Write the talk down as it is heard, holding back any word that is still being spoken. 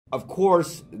Of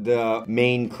course, the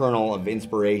main kernel of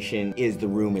inspiration is The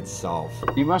Room itself.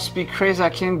 You must be crazy, I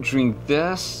can't drink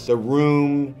this. The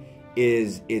Room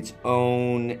is its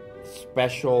own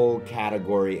special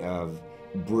category of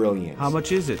brilliance. How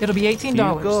much is it? It'll be $18. Here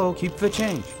you go, keep the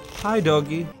change. Hi,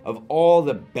 doggy. Of all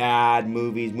the bad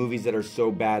movies that are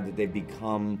so bad that they've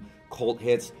become cult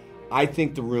hits, I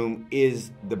think The Room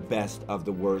is the best of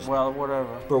the worst. Well, whatever.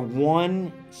 For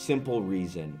one simple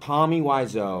reason. Tommy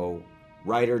Wiseau,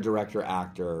 writer, director,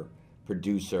 actor,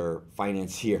 producer,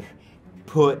 financier,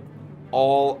 put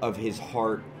all of his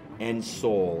heart and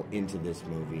soul into this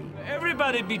movie.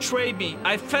 Everybody betrayed me.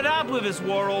 I fed up with this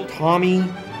world. Tommy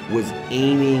was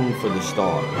aiming for the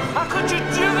stars. How could you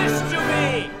do this to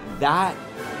me? That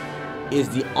is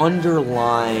the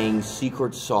underlying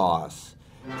secret sauce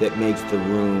that makes The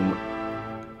Room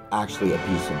actually a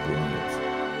piece of brilliance.